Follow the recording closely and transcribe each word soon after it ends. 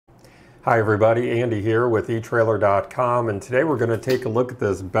Hi everybody, Andy here with etrailer.com, and today we're going to take a look at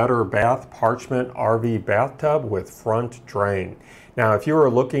this Better Bath Parchment RV bathtub with front drain. Now if you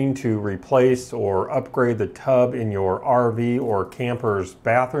are looking to replace or upgrade the tub in your RV or camper's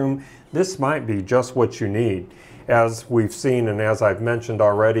bathroom, this might be just what you need. As we've seen and as I've mentioned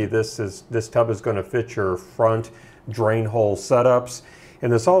already, this tub is going to fit your front drain hole setups.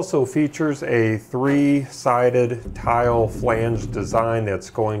 And this also features a three-sided tile flange design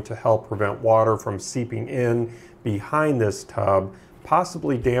that's going to help prevent water from seeping in behind this tub,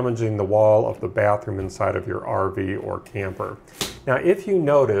 possibly damaging the wall of the bathroom inside of your RV or camper. Now, if you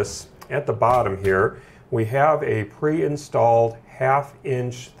notice at the bottom here, we have a pre-installed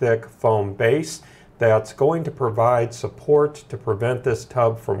half-inch thick foam base that's going to provide support to prevent this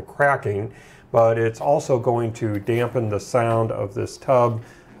tub from cracking, but it's also going to dampen the sound of this tub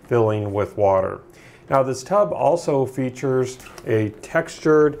filling with water. Now this tub also features a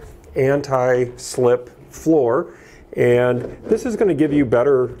textured anti-slip floor, and this is going to give you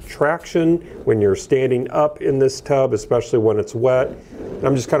better traction when you're standing up in this tub, especially when it's wet.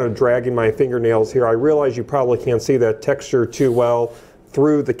 I'm just kind of dragging my fingernails here. I realize you probably can't see that texture too well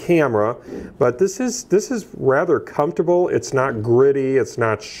through the camera, but this is rather comfortable. It's not gritty, it's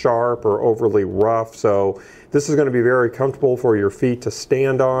not sharp or overly rough, so this is going to be very comfortable for your feet to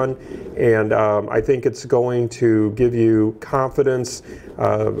stand on, and I think it's going to give you confidence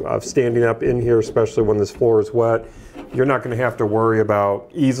of standing up in here, especially when this floor is wet. You're not going to have to worry about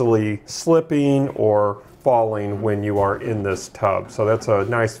easily slipping or falling when you are in this tub. So that's a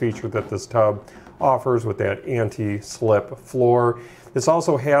nice feature that this tub offers with that anti-slip floor. This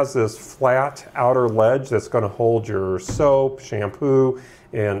also has this flat outer ledge that's going to hold your soap, shampoo,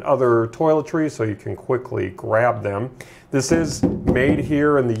 and other toiletries so you can quickly grab them. This is made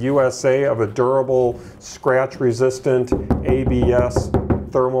here in the USA of a durable, scratch-resistant ABS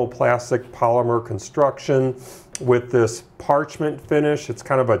thermoplastic polymer construction with this parchment finish. It's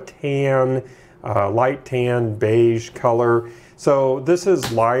kind of a tan, light tan, beige color. So this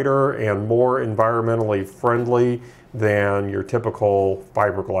is lighter and more environmentally friendly than your typical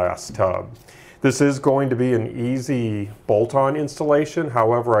fiberglass tub. This is going to be an easy bolt-on installation.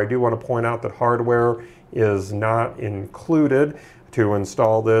 However, I do want to point out that hardware is not included to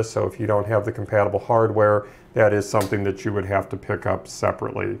install this. So if you don't have the compatible hardware, that is something that you would have to pick up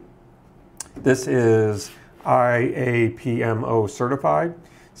separately. This is IAPMO certified,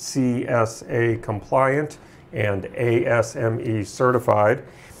 CSA compliant, and ASME certified.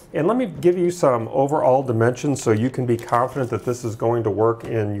 And let me give you some overall dimensions so you can be confident that this is going to work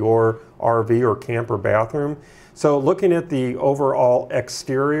in your RV or camper bathroom. So looking at the overall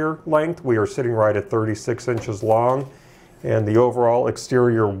exterior length, we are sitting right at 36 inches long. And the overall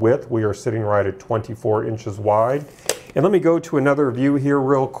exterior width, we are sitting right at 24 inches wide. And let me go to another view here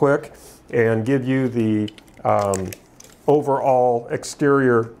real quick and give you the overall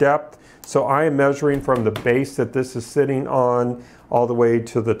exterior depth. So I am measuring from the base that this is sitting on all the way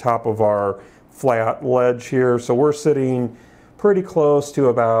to the top of our flat ledge here. So we're sitting pretty close to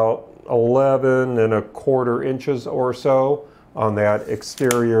about 11¼ inches or so on that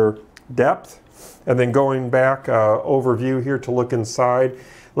exterior depth. And then going back overview here to look inside,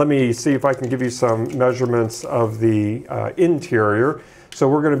 let me see if I can give you some measurements of the interior. So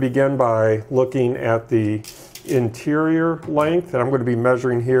we're going to begin by looking at the interior length, and I'm going to be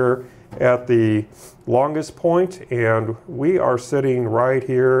measuring here at the longest point, and we are sitting right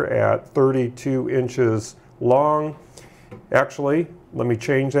here at 32 inches long. Actually, let me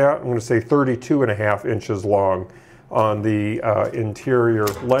change that. I'm going to say 32½ inches long on the interior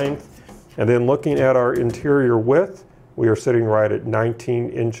length. And then looking at our interior width, we are sitting right at 19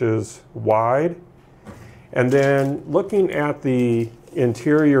 inches wide. And then looking at the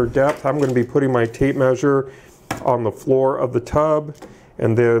interior depth, I'm going to be putting my tape measure on the floor of the tub.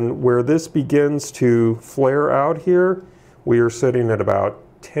 And then where this begins to flare out here, we are sitting at about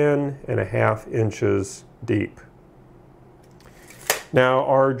 10½ inches deep. Now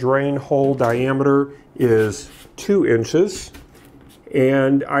our drain hole diameter is 2 inches.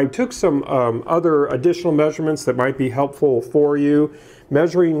 And I took some other additional measurements that might be helpful for you.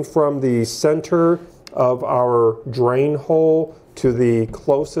 Measuring from the center of our drain hole to the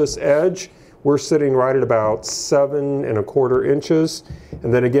closest edge, we're sitting right at about 7¼ inches.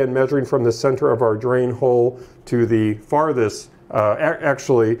 And then again, measuring from the center of our drain hole to the farthest,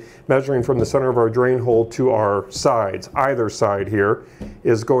 actually measuring from the center of our drain hole to our sides, either side here,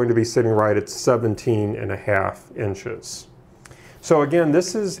 is going to be sitting right at 17½ inches. So again,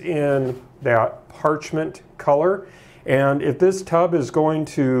 this is in that parchment color. And if this tub is going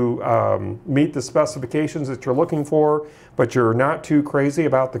to meet the specifications that you're looking for, but you're not too crazy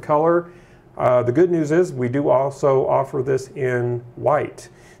about the color, the good news is we do also offer this in white.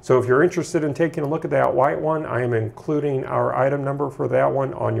 So if you're interested in taking a look at that white one, I am including our item number for that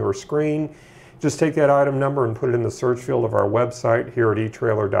one on your screen. Just take that item number and put it in the search field of our website here at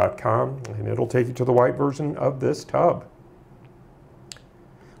etrailer.com, and it'll take you to the white version of this tub.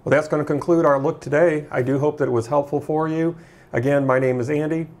 Well, that's going to conclude our look today. I do hope that it was helpful for you. Again, my name is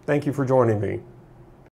Andy. Thank you for joining me.